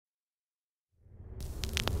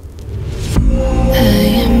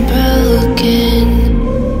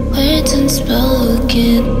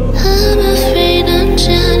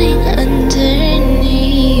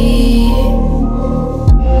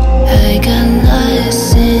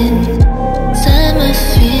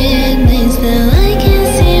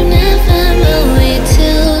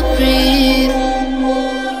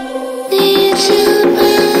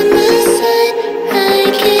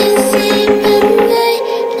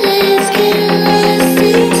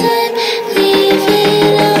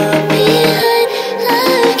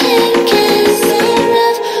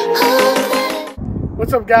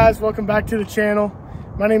up, guys? Welcome back to the channel.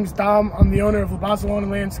 My name is Dom. I'm the owner of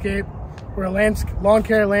Lawn Landscape. We're a lawn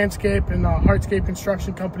care landscape and hardscape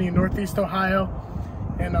construction company in Northeast Ohio.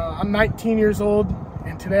 And I'm 19 years old,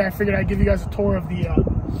 and today I figured I'd give you guys a tour of the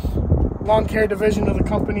lawn care division of the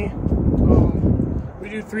company. We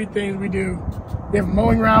do three things. We have a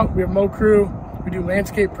mowing route, we have mow crew, we do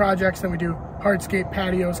landscape projects, and we do hardscape,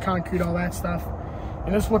 patios, concrete, all that stuff.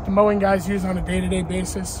 And this is what the mowing guys use on a day-to-day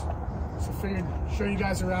basis. So I figured show you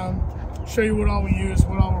guys around, show you what all we use,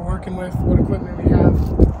 what all we're working with, what equipment we have.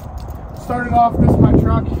 Started off, this is my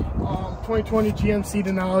truck, 2020 GMC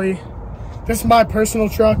Denali. This is my personal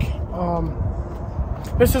truck.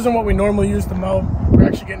 This isn't what we normally use to mow. We're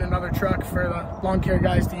actually getting another truck for the lawn care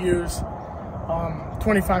guys to use.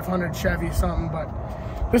 2500 Chevy something, but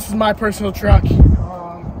this is my personal truck.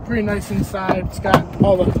 Pretty nice inside. It's got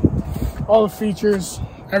all the features,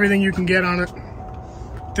 everything you can get on it.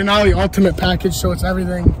 Denali Ultimate package, so it's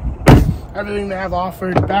everything they have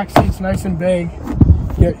offered. Back seat's nice and big.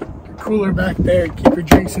 You get your cooler back there, keep your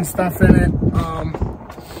drinks and stuff in it.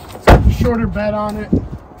 It's got a shorter bed on it,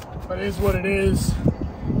 but it is what it is.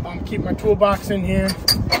 Keep my toolbox in here.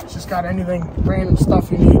 It's just got anything, random stuff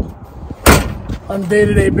you need on a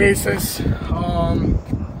day-to-day basis.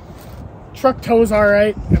 Truck tow's all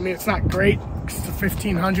right. I mean, it's not great. It's a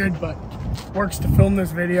 1500, but works to film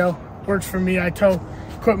this video. Works for me. I tow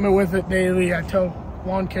equipment with it daily. I tow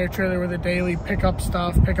lawn care trailer with it daily. Pick up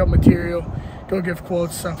stuff, pick up material, go give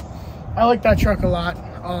quotes. So I like that truck a lot.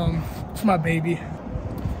 It's my baby.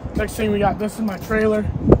 Next thing we got, this is my trailer.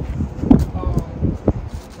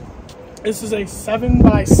 This is a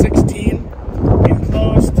 7x16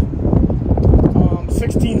 enclosed,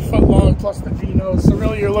 16 foot long plus the V-nose. So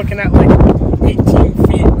really you're looking at like 18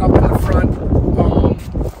 feet up in the front.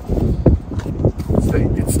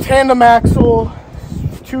 It's tandem axle,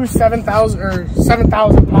 7,000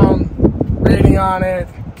 pound rating on it.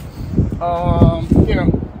 You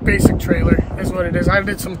know, basic trailer is what it is. I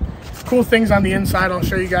did some cool things on the inside I'll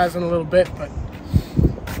show you guys in a little bit, but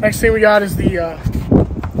next thing we got is the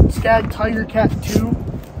Skag Tiger Cat 2.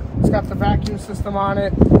 It's got the vacuum system on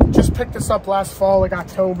it. Just picked this up last fall, like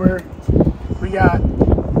October. We got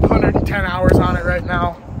 110 hours on it right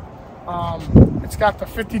now. It's got the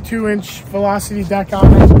 52-inch velocity deck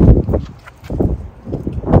on it.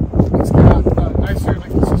 It's got nicer,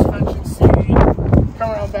 like the suspension seat.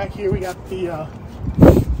 Come around back here, we got the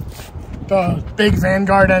big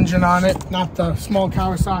Vanguard engine on it, not the small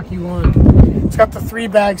Kawasaki one. It's got the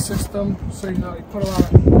 3-bag system, so you know you put a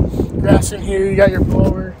lot of grass in here. You got your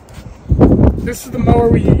blower. This is the mower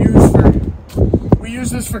we used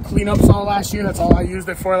this for cleanups all last year. That's all I used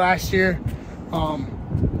it for last year.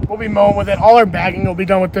 We'll be mowing with it. All our bagging will be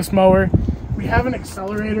done with this mower. We have an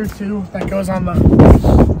accelerator too that goes on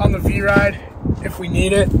the V-Ride if we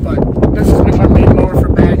need it, but this is our main mower for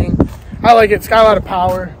bagging. I like it. It's got a lot of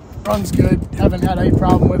power. Runs good. Haven't had any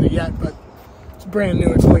problem with it yet, but it's brand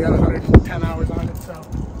new. It's only got 110 hours on it, so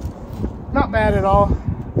not bad at all.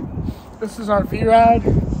 This is our V-Ride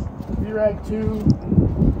 2,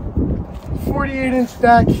 48-inch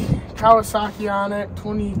deck, Kawasaki on it,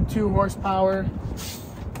 22 horsepower,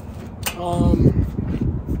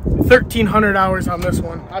 1,300 hours on this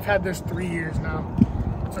one. I've had this 3 years now.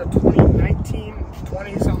 It's a 2019,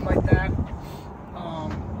 20, something like that.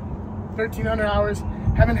 1,300 hours.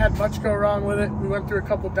 Haven't had much go wrong with it. We went through a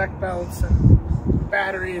couple deck belts and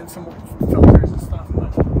battery and some filters and stuff,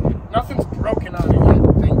 but nothing's broken on it yet.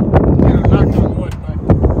 Knocked on wood, but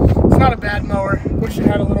it's not a bad mower. Wish it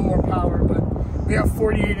had a little more power, but we have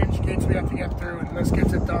 48-inch gates we have to get through, and this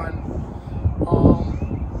gets it done.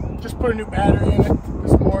 Just put a new battery in it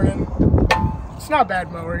this morning. It's not a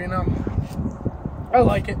bad mower, you know. I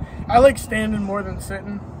like it. I like standing more than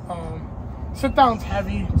sitting. Sit down's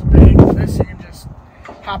heavy, it's big. This you can just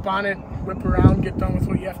hop on it, whip around, get done with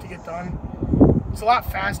what you have to get done. It's a lot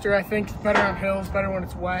faster, I think. It's better on hills, better when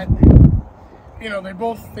it's wet. You know,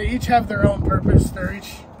 they each have their own purpose. They're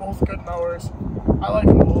both good mowers. I like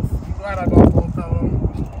them both. I'm glad I bought both of them.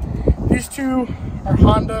 These two are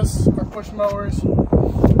Hondas, or push mowers.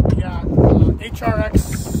 We got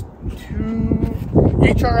HRX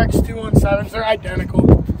 217s. They're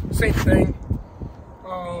identical, same thing.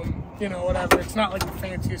 You know, whatever. It's not like the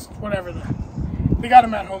fanciest, whatever. They got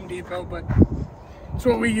them at Home Depot, but it's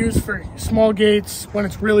what we use for small gates when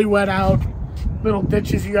it's really wet out. Little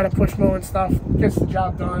ditches you got to push mow and stuff. Gets the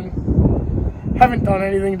job done. Haven't done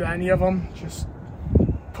anything to any of them. Just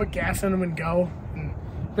put gas in them and go. And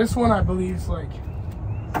this one I believe is like,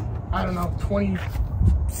 I don't know,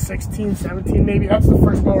 2016, 17 maybe. That's the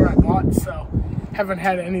first mower I bought, so haven't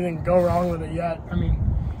had anything go wrong with it yet. I mean,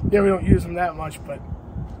 yeah, we don't use them that much, but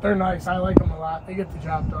they're nice. I like them a lot. They get the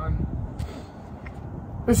job done.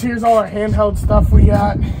 This here's all our handheld stuff we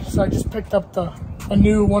got. So I just picked up a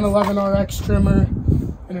new 111RX trimmer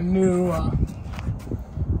and a new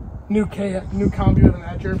combi with an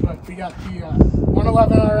edger, but we got the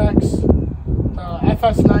 111RX,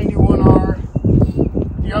 FS91R,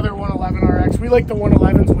 the other 111RX. We like the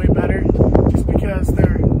 111s way better just because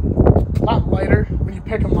they're a lot lighter. When you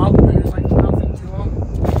pick them up, there's like nothing to them.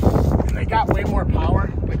 And they got way more power.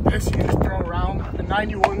 Like this, you just throw around. The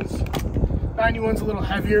 91's a little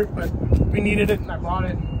heavier, but we needed it and I bought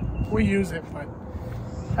it. We use it, but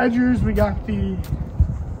edgers, we got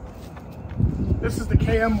this is the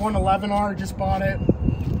KM111R, just bought it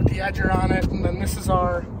with the edger on it, and then this is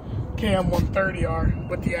our KM130R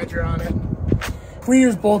with the edger on it. We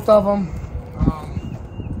use both of them.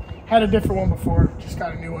 Had a different one before, just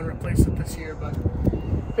got a new one, replaced it this year, but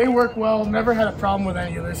they work well. Never had a problem with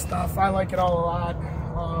any of this stuff. I like it all a lot.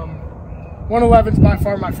 111's by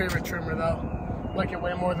far my favorite trimmer though. I like it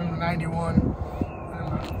way more than the 91.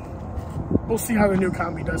 And, we'll see how the new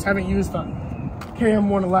combi does. Haven't used the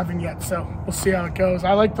KM111 yet, so we'll see how it goes.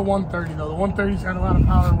 I like the 130 though. The 130's got a lot of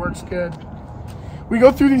power, works good. We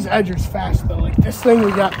go through these edgers fast though. Like this thing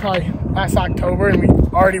we got probably last October and we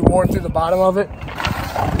already wore through the bottom of it.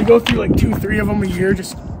 We go through like 2-3 of them a year,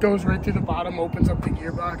 just goes right through the bottom, opens up the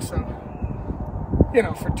gearbox. So, you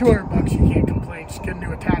know, for $200 you can't complain, just get a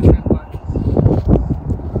new attachment. But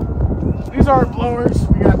these are our blowers.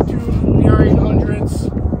 We got two DR800s,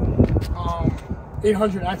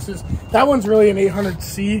 800Xs. That one's really an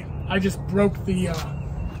 800C. I just broke the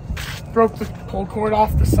pull cord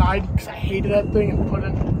off the side because I hated that thing and put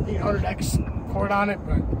an 800X cord on it,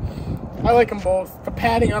 but I like them both. The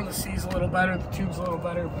padding on the C is a little better, the tube's a little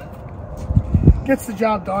better, but gets the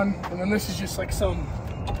job done. And then this is just like some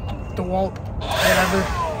DeWalt, whatever.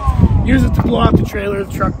 Use it to blow out the trailer,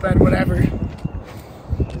 the truck bed, whatever.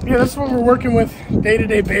 Yeah, that's what we're working with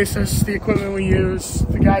day-to-day basis, the equipment we use,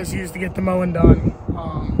 the guys use to get the mowing done.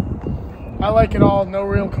 I like it all, no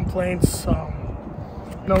real complaints,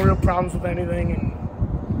 no real problems with anything,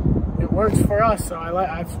 and it works for us, so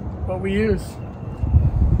that's what we use.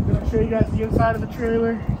 I'm going to show you guys the inside of the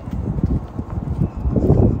trailer.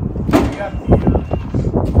 We got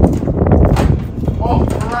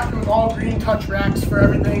we're rocking with all green touch racks for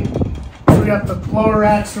everything. So we got the blower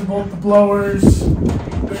racks for both the blowers.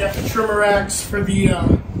 We got the trimmer racks for the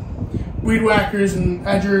weed whackers and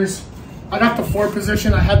edgers. I got the 4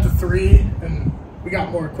 position, I had the 3, and we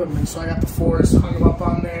got more equipment, so I got the 4s, hung them up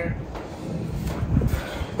on there.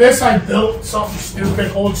 This I built, something stupid,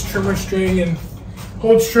 holds trimmer strings,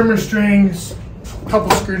 a couple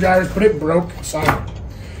screwdrivers, but it broke, so I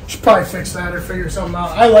should probably fix that or figure something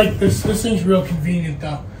out. I like this. This thing's real convenient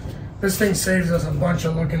though. This thing saves us a bunch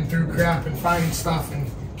of looking through crap and finding stuff, and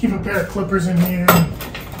keep a pair of clippers in here, and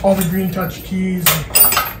all the green touch keys,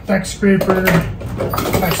 and deck scraper,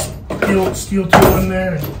 nice steel tool in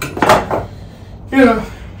there. And, you know,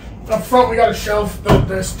 up front we got a shelf, built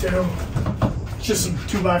this too. Just some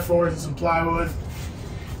 2x4s and some plywood.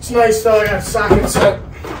 It's nice though, I got a socket set,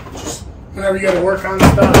 just whenever you gotta work on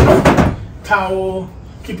stuff. Towel,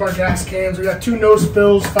 keep our gas cans. We got 2 no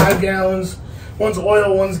spills, 5 gallons. One's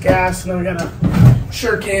oil, one's gas, and then we got a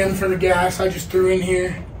sure can for the gas I just threw in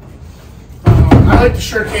here. I like the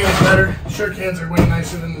sure cans better. Sure cans are way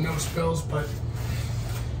nicer than the no spills, but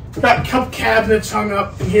we got a couple cabinets hung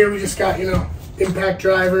up in here. We just got, you know, impact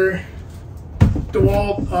driver,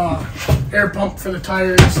 DeWalt air pump for the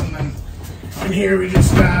tires, and then in here we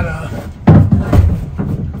just got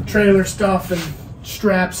trailer stuff and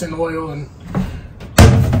straps and oil and,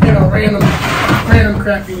 you know, random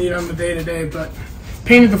crap you need on the day-to-day. But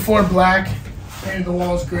painted the floor black, painted the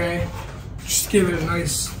walls gray, just give it a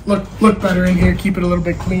nice look better in here, keep it a little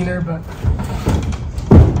bit cleaner. But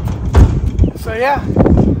so yeah,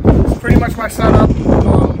 it's pretty much my setup.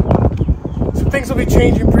 So things will be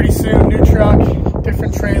changing pretty soon. New truck,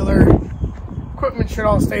 different trailer, equipment should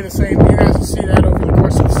all stay the same. You guys will see that over the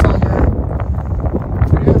course of the summer.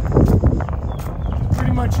 So yeah, that's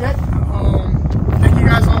pretty much it. Thank you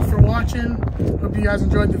guys all for watching. Hope you guys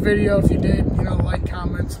enjoyed the video. If you did, you know, like,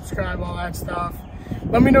 comment, subscribe, all that stuff.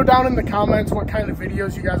 Let me know down in the comments what kind of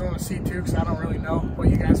videos you guys want to see too, because I don't really know what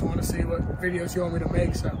you guys want to see, what videos you want me to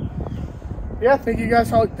make. So yeah, thank you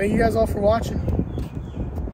guys all for watching.